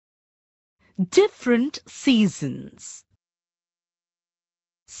Different seasons.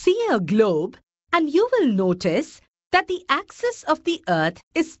 See a globe and you will notice that the axis of the earth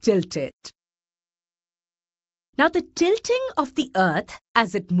is tilted. Now the tilting of the earth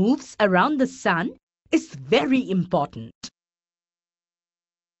as it moves around the sun is very important.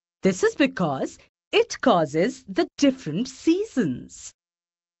 This is because it causes the different seasons.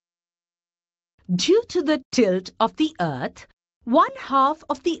 Due to the tilt of the earth, one half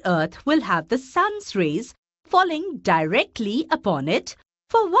of the earth will have the sun's rays falling directly upon it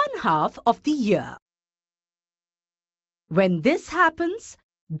for one half of the year. When this happens,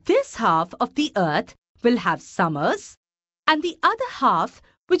 this half of the earth will have summers and the other half,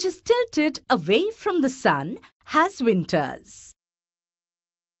 which is tilted away from the sun, has winters.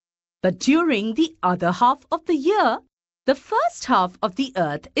 But during the other half of the year, the first half of the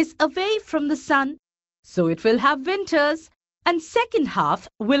earth is away from the sun, so it will have winters and second half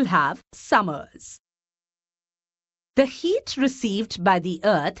will have summers. The heat received by the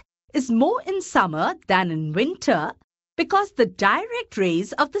earth is more in summer than in winter because the direct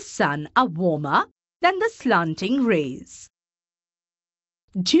rays of the sun are warmer than the slanting rays.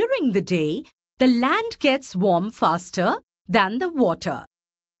 During the day, the land gets warm faster than the water.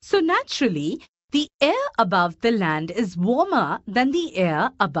 So naturally, the air above the land is warmer than the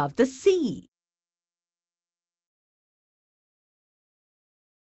air above the sea.